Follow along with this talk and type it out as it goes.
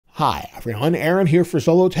Hi everyone, Aaron here for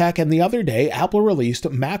Zollotech, and the other day Apple released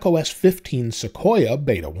macOS 15 Sequoia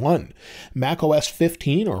Beta 1. macOS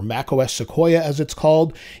 15, or macOS Sequoia as it's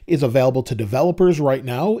called, is available to developers right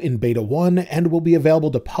now in Beta 1 and will be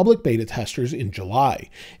available to public beta testers in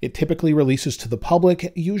July. It typically releases to the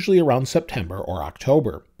public usually around September or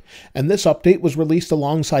October. And this update was released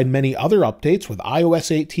alongside many other updates with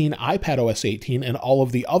iOS 18, iPadOS 18, and all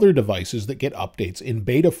of the other devices that get updates in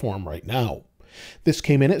beta form right now. This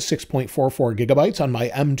came in at 6.44 gigabytes on my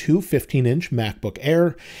M2 15-inch MacBook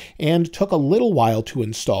Air and took a little while to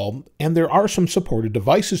install, and there are some supported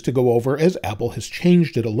devices to go over as Apple has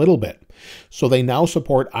changed it a little bit. So they now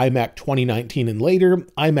support iMac 2019 and later,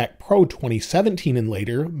 iMac Pro 2017 and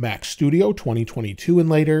later, Mac Studio 2022 and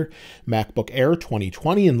later, MacBook Air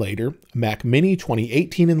 2020 and later, Mac Mini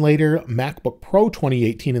 2018 and later, MacBook Pro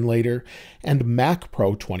 2018 and later, and Mac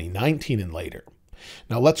Pro 2019 and later.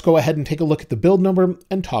 Now let's go ahead and take a look at the build number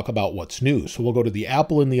and talk about what's new. So we'll go to the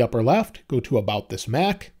Apple in the upper left, go to About This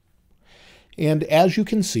Mac, and as you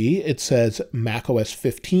can see, it says macOS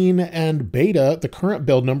 15 and beta. The current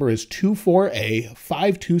build number is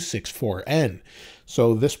 24A5264N.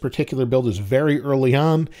 So this particular build is very early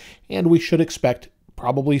on, and we should expect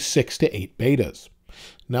probably 6 to 8 betas.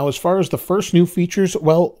 Now, as far as the first new features,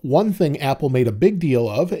 well, one thing Apple made a big deal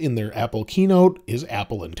of in their Apple keynote is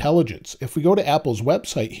Apple Intelligence. If we go to Apple's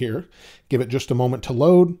website here, give it just a moment to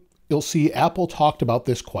load, you'll see Apple talked about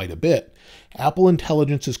this quite a bit. Apple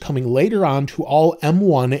Intelligence is coming later on to all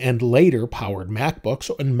M1 and later powered MacBooks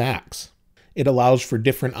and Macs. It allows for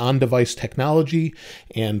different on-device technology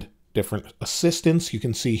and different assistants. You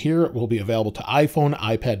can see here it will be available to iPhone,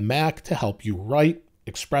 iPad, Mac to help you write,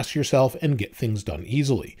 express yourself, and get things done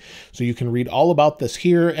easily. So you can read all about this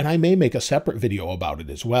here, and I may make a separate video about it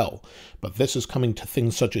as well. But this is coming to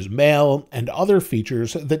things such as Mail and other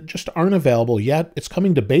features that just aren't available yet. It's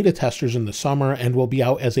coming to beta testers in the summer and will be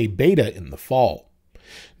out as a beta in the fall.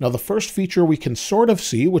 Now, the first feature we can sort of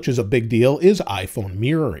see, which is a big deal, is iPhone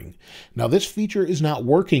mirroring. Now, this feature is not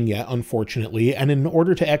working yet, unfortunately, and in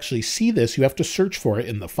order to actually see this, you have to search for it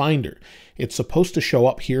in the Finder. It's supposed to show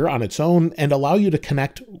up here on its own and allow you to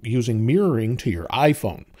connect using mirroring to your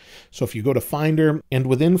iPhone. So if you go to Finder, and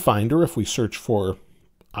within Finder, if we search for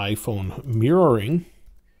iPhone mirroring,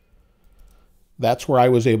 that's where I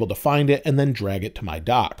was able to find it and then drag it to my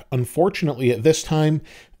dock. Unfortunately, at this time,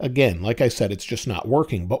 again, like I said, it's just not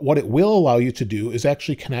working. But what it will allow you to do is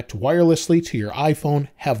actually connect wirelessly to your iPhone,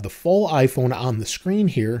 have the full iPhone on the screen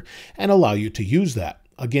here, and allow you to use that.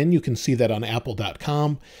 Again, you can see that on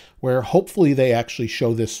apple.com, where hopefully they actually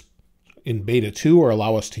show this in beta 2 or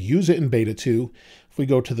allow us to use it in beta 2. If we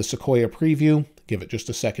go to the Sequoia preview, give it just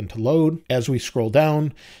a second to load. As we scroll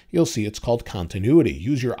down, you'll see it's called Continuity.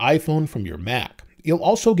 Use your iPhone from your Mac. You'll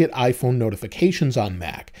also get iPhone notifications on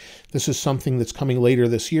Mac. This is something that's coming later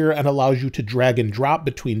this year and allows you to drag and drop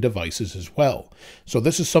between devices as well. So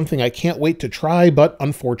this is something I can't wait to try, but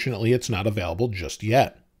unfortunately it's not available just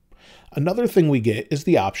yet. Another thing we get is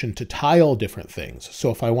the option to tile different things.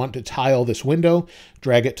 So if I want to tile this window,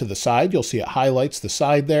 drag it to the side, you'll see it highlights the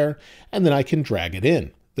side there, and then I can drag it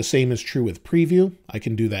in. The same is true with preview. I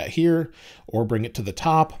can do that here, or bring it to the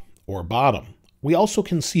top or bottom. We also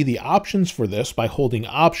can see the options for this by holding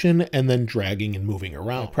Option and then dragging and moving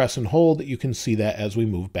around. Press and hold, you can see that as we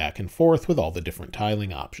move back and forth with all the different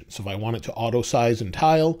tiling options. So if I want it to auto size and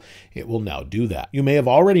tile, it will now do that. You may have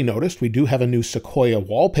already noticed we do have a new Sequoia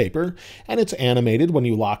wallpaper, and it's animated when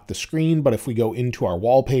you lock the screen, but if we go into our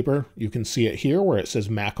wallpaper, you can see it here where it says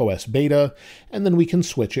macOS Beta, and then we can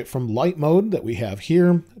switch it from light mode that we have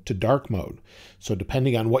here to dark mode. So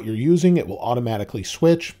depending on what you're using, it will automatically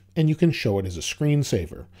switch, and you can show it as a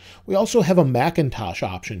screensaver. We also have a Macintosh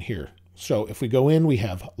option here. So if we go in, we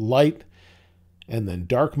have light and then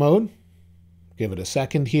dark mode. Give it a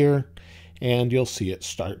second here, and you'll see it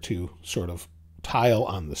start to sort of tile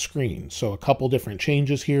on the screen. So a couple different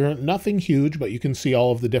changes here, nothing huge, but you can see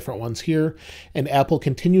all of the different ones here. And Apple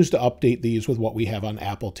continues to update these with what we have on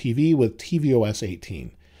Apple TV with tvOS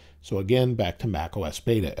 18. So again, back to macOS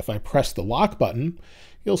Beta. If I press the lock button,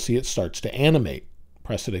 you'll see it starts to animate.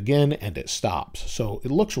 Press it again and it stops. So it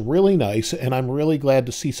looks really nice, and I'm really glad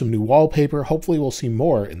to see some new wallpaper. Hopefully we'll see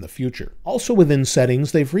more in the future. Also within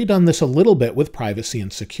settings, they've redone this a little bit with privacy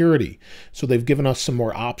and security. So they've given us some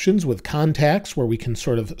more options with contacts where we can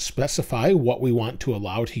sort of specify what we want to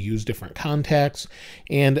allow to use different contacts,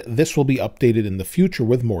 and this will be updated in the future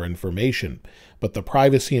with more information. But the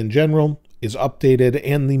privacy in general, is updated,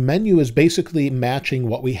 and the menu is basically matching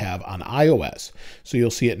what we have on iOS. So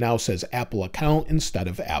you'll see it now says Apple Account instead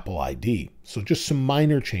of Apple ID. So just some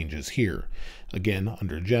minor changes here. Again,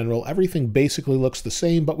 under General, everything basically looks the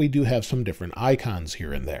same, but we do have some different icons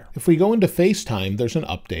here and there. If we go into FaceTime, there's an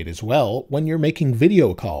update as well when you're making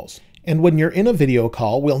video calls. And when you're in a video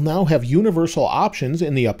call, we'll now have universal options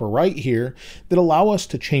in the upper right here that allow us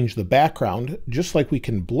to change the background. Just like we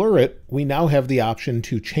can blur it, we now have the option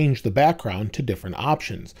to change the background to different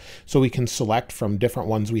options. So we can select from different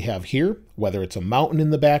ones we have here, whether it's a mountain in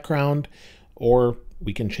the background, or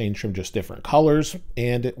we can change from just different colors,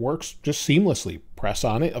 and it works just seamlessly. Press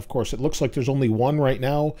on it. Of course, it looks like there's only one right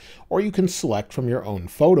now, or you can select from your own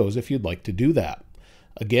photos if you'd like to do that.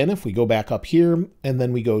 Again, if we go back up here and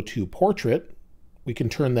then we go to Portrait, we can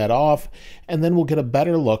turn that off, and then we'll get a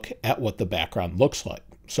better look at what the background looks like.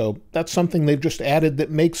 So that's something they've just added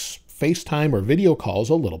that makes FaceTime or video calls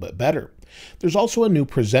a little bit better. There's also a new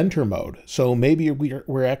presenter mode. So maybe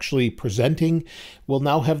we're actually presenting. We'll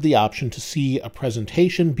now have the option to see a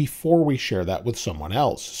presentation before we share that with someone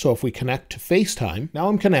else. So if we connect to FaceTime, now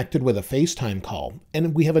I'm connected with a FaceTime call,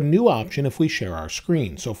 and we have a new option if we share our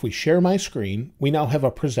screen. So if we share my screen, we now have a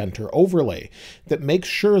presenter overlay that makes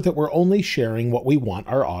sure that we're only sharing what we want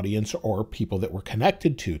our audience or people that we're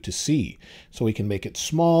connected to see. So we can make it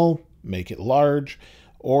small, make it large,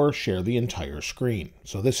 or share the entire screen.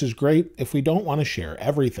 So this is great if we don't want to share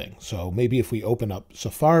everything. So maybe if we open up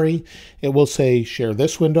Safari, it will say share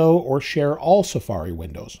this window or share all Safari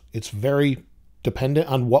windows. It's very dependent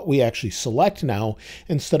on what we actually select now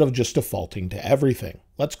instead of just defaulting to everything.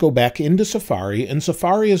 Let's go back into Safari, and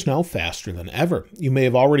Safari is now faster than ever. You may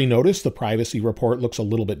have already noticed the privacy report looks a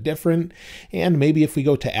little bit different, and maybe if we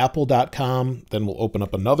go to apple.com, then we'll open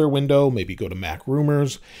up another window, maybe go to Mac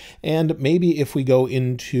Rumors, and maybe if we go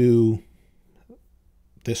into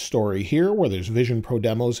this story here where there's Vision Pro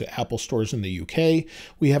demos at Apple stores in the UK,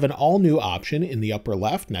 we have an all-new option in the upper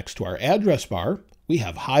left next to our address bar. We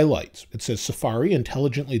have highlights. It says Safari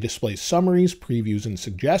intelligently displays summaries, previews, and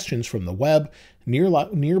suggestions from the web,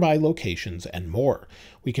 nearby locations, and more.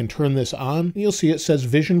 We can turn this on, and you'll see it says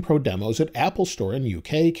Vision Pro demos at Apple Store in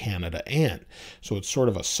UK, Canada, and. So it's sort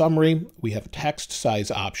of a summary. We have text size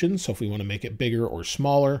options, so if we want to make it bigger or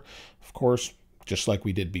smaller, of course, just like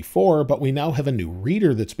we did before, but we now have a new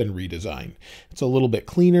reader that's been redesigned. It's a little bit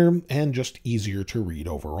cleaner and just easier to read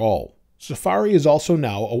overall. Safari is also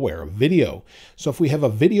now aware of video. So if we have a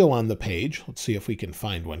video on the page, let's see if we can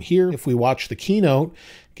find one here. If we watch the keynote,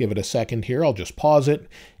 give it a second here, I'll just pause it.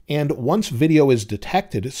 And once video is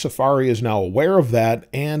detected, Safari is now aware of that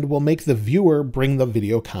and will make the viewer bring the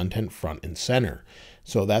video content front and center.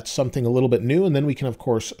 So that's something a little bit new. And then we can, of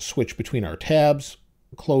course, switch between our tabs,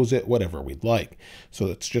 close it, whatever we'd like. So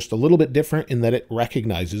it's just a little bit different in that it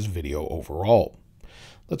recognizes video overall.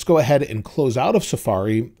 Let's go ahead and close out of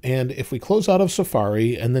Safari, and if we close out of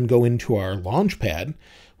Safari and then go into our Launchpad,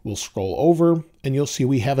 we'll scroll over and you'll see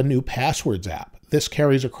we have a new Passwords app. This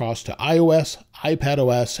carries across to iOS,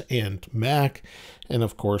 iPadOS, and Mac, and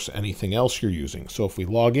of course anything else you're using. So if we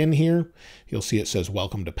log in here, you'll see it says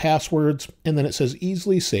Welcome to Passwords, and then it says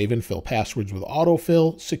easily save and fill passwords with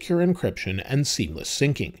autofill, secure encryption, and seamless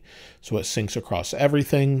syncing. So it syncs across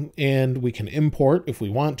everything, and we can import if we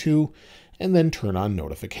want to, and then turn on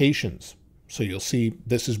notifications. So you'll see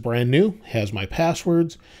this is brand new, has my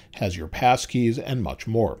passwords, has your passkeys, and much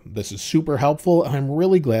more. This is super helpful, and I'm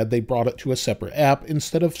really glad they brought it to a separate app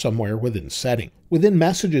instead of somewhere within Settings. Within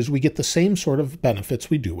Messages, we get the same sort of benefits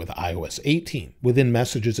we do with iOS 18. Within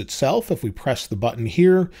Messages itself, if we press the button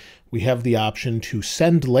here, we have the option to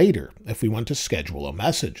send later if we want to schedule a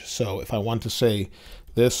message. So if I want to say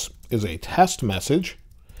this is a test message,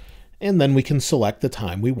 and then we can select the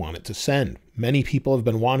time we want it to send. Many people have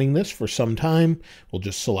been wanting this for some time. We'll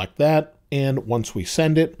just select that, and once we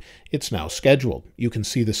send it, it's now scheduled. You can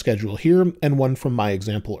see the schedule here and one from my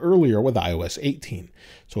example earlier with iOS 18.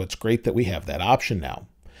 So it's great that we have that option now.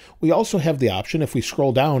 We also have the option, if we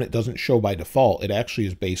scroll down, it doesn't show by default. It actually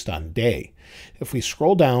is based on day. If we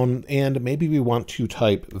scroll down and maybe we want to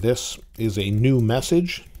type, this is a new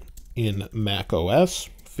message in macOS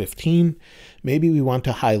 15, maybe we want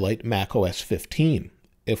to highlight macOS 15.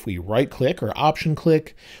 If we right-click or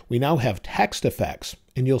option-click, we now have text effects,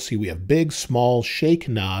 and you'll see we have big, small, shake,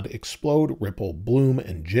 nod, explode, ripple, bloom,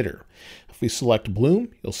 and jitter. If we select bloom,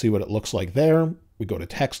 you'll see what it looks like there. We go to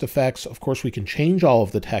text effects. Of course, we can change all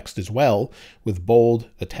of the text as well with bold,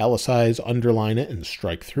 italicize, underline it, and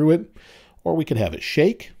strike through it. Or we could have it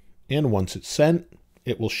shake, and once it's sent,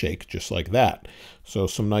 it will shake just like that. So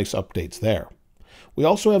some nice updates there. We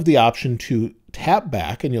also have the option to tap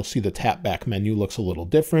back, and you'll see the tap back menu looks a little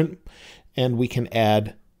different. and we can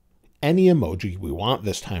add any emoji we want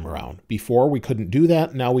this time around. Before we couldn't do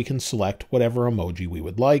that, now we can select whatever emoji we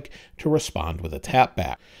would like to respond with a tap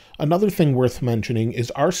back. Another thing worth mentioning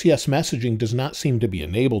is RCS messaging does not seem to be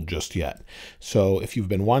enabled just yet. So if you've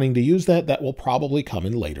been wanting to use that, that will probably come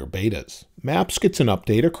in later betas. Maps gets an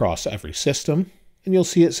update across every system, and you'll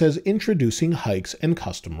see it says introducing hikes and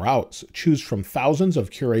custom routes. Choose from thousands of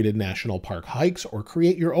curated national park hikes or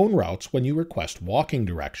create your own routes when you request walking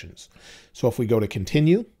directions. So if we go to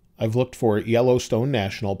continue, I've looked for Yellowstone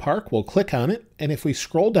National Park. We'll click on it, and if we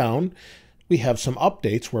scroll down, we have some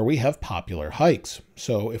updates where we have popular hikes.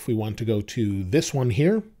 So if we want to go to this one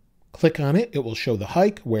here, click on it, it will show the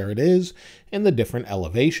hike, where it is, and the different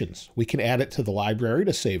elevations. We can add it to the library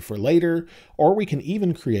to save for later, or we can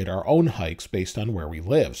even create our own hikes based on where we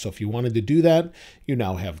live. So if you wanted to do that, you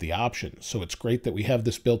now have the option. So it's great that we have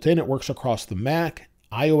this built in. It works across the Mac,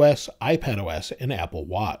 iOS, iPadOS, and Apple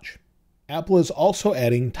Watch. Apple is also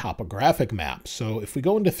adding topographic maps. So if we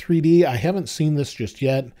go into 3D, I haven't seen this just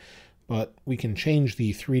yet, but we can change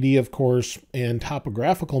the 3D, of course, and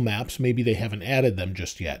topographical maps, maybe they haven't added them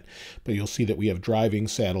just yet, but you'll see that we have driving,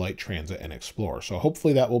 satellite, transit, and explore. So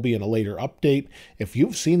hopefully that will be in a later update. If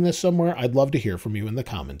you've seen this somewhere, I'd love to hear from you in the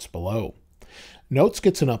comments below. Notes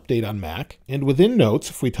gets an update on Mac, and within Notes,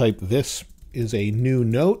 if we type "this is a new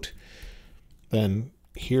note," then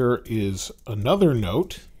here is another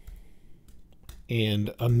note,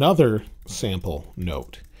 and another sample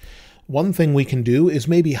note. One thing we can do is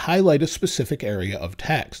maybe highlight a specific area of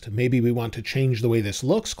text. Maybe we want to change the way this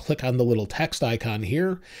looks, click on the little text icon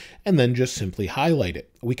here, and then just simply highlight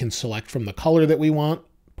it. We can select from the color that we want,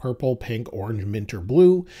 purple, pink, orange, mint, or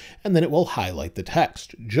blue, and then it will highlight the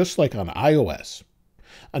text, just like on iOS.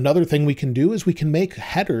 Another thing we can do is we can make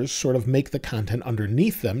headers sort of make the content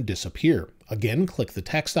underneath them disappear. Again, click the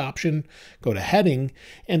text option, go to heading,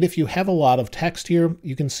 and if you have a lot of text here,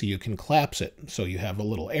 you can see you can collapse it. So you have a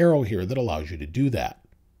little arrow here that allows you to do that.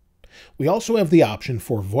 We also have the option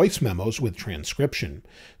for voice memos with transcription.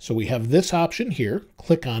 So we have this option here,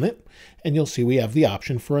 click on it, and you'll see we have the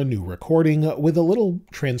option for a new recording with a little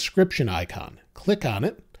transcription icon. Click on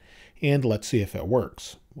it, and let's see if it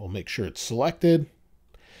works. We'll make sure it's selected.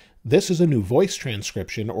 This is a new voice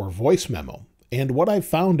transcription or voice memo. And what I've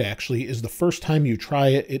found actually is the first time you try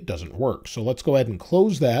it, it doesn't work. So let's go ahead and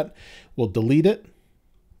close that. We'll delete it.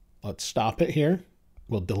 Let's stop it here.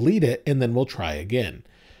 We'll delete it, and then we'll try again.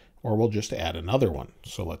 Or we'll just add another one.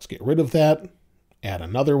 So let's get rid of that, add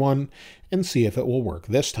another one, and see if it will work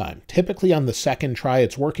this time. Typically on the second try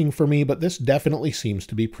it's working for me, but this definitely seems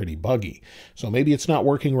to be pretty buggy. So maybe it's not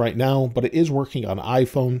working right now, but it is working on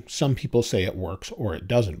iPhone. Some people say it works or it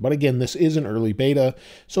doesn't. But again, this is an early beta,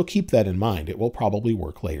 so keep that in mind. It will probably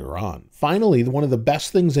work later on. Finally, one of the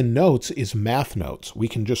best things in Notes is math notes. We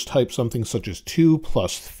can just type something such as 2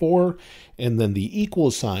 plus 4 and then the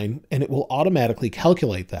equals sign, and it will automatically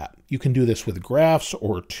calculate that. You can do this with graphs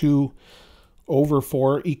or 2 over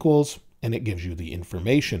 4 equals, and it gives you the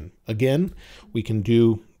information. Again, we can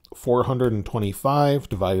do 425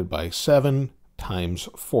 divided by 7 times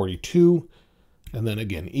 42, and then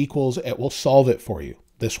again equals. It will solve it for you.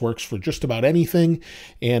 This works for just about anything,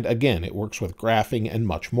 and again, it works with graphing and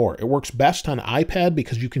much more. It works best on iPad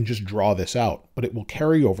because you can just draw this out, but it will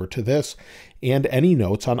carry over to this and any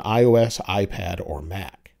notes on iOS, iPad, or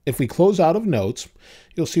Mac. If we close out of Notes,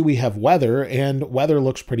 you'll see we have weather, and weather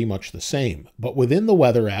looks pretty much the same. But within the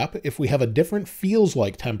weather app, if we have a different feels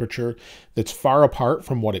like temperature that's far apart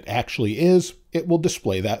from what it actually is, it will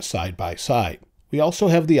display that side by side. We also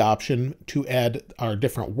have the option to add our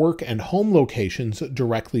different work and home locations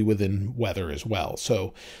directly within weather as well.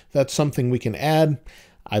 So that's something we can add.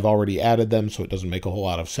 I've already added them, so it doesn't make a whole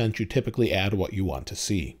lot of sense. You typically add what you want to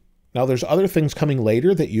see. Now there's other things coming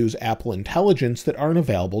later that use Apple Intelligence that aren't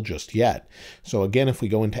available just yet. So again, if we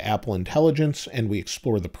go into Apple Intelligence and we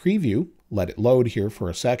explore the preview, let it load here for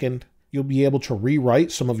a second, you'll be able to rewrite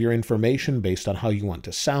some of your information based on how you want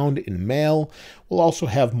to sound in Mail. We'll also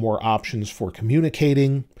have more options for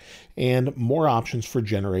communicating and more options for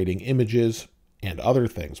generating images and other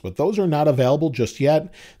things, but those are not available just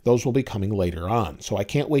yet. Those will be coming later on. So I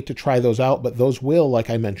can't wait to try those out, but those will, like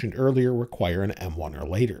I mentioned earlier, require an M1 or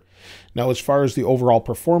later. Now, as far as the overall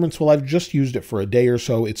performance, well, I've just used it for a day or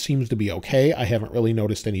so. It seems to be okay. I haven't really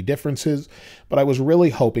noticed any differences, but I was really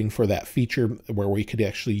hoping for that feature where we could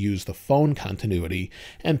actually use the phone continuity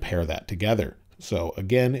and pair that together. So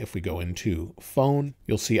again, if we go into phone,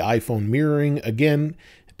 you'll see iPhone mirroring. Again,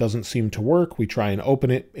 doesn't seem to work. We try and open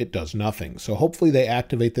it, it does nothing. So hopefully they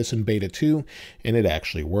activate this in beta 2 and it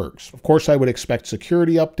actually works. Of course, I would expect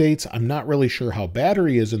security updates. I'm not really sure how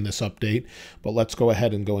battery is in this update, but let's go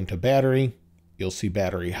ahead and go into battery. You'll see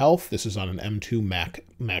battery health. This is on an M2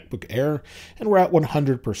 MacBook Air, and we're at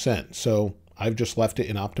 100%. So I've just left it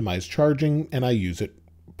in optimized charging, and I use it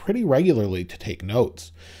pretty regularly to take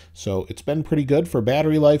notes. So it's been pretty good for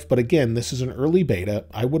battery life, but again, this is an early beta.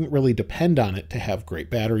 I wouldn't really depend on it to have great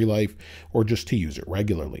battery life or just to use it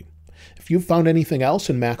regularly. If you've found anything else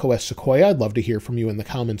in macOS Sequoia, I'd love to hear from you in the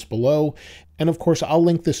comments below. And of course, I'll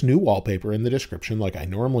link this new wallpaper in the description like I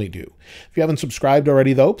normally do. If you haven't subscribed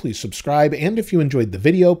already though, please subscribe. And if you enjoyed the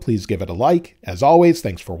video, please give it a like. As always,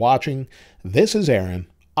 thanks for watching. This is Aaron.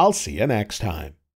 I'll see you next time.